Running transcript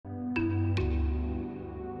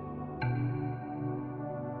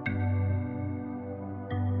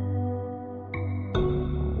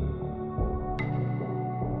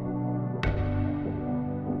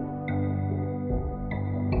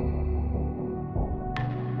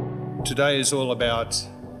Today is all about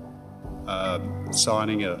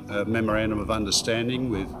signing a memorandum of understanding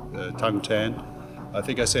with Tung Tan. I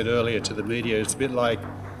think I said earlier to the media, it's a bit like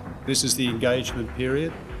this is the engagement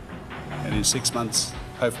period, and in 6 months,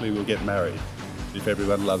 hopefully we'll get married if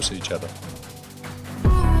everyone loves each other.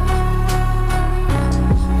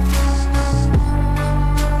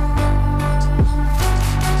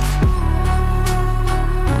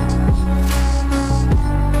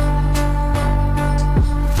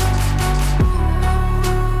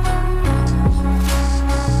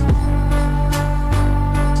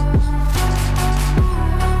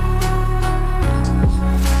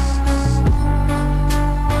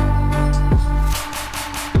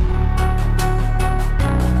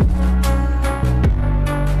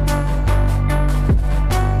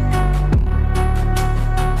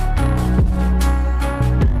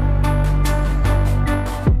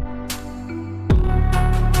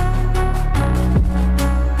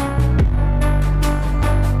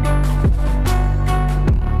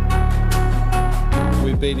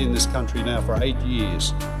 We've been in this country now for 8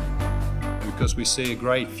 years because we see a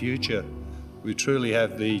great future. We truly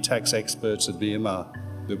have the tax experts at Myanmar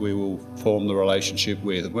that we will form the relationship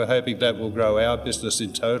with. We're hoping that will grow our business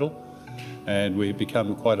in total and we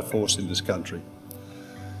become quite a force in this country.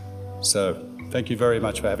 So thank you very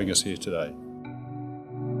much for having us here today.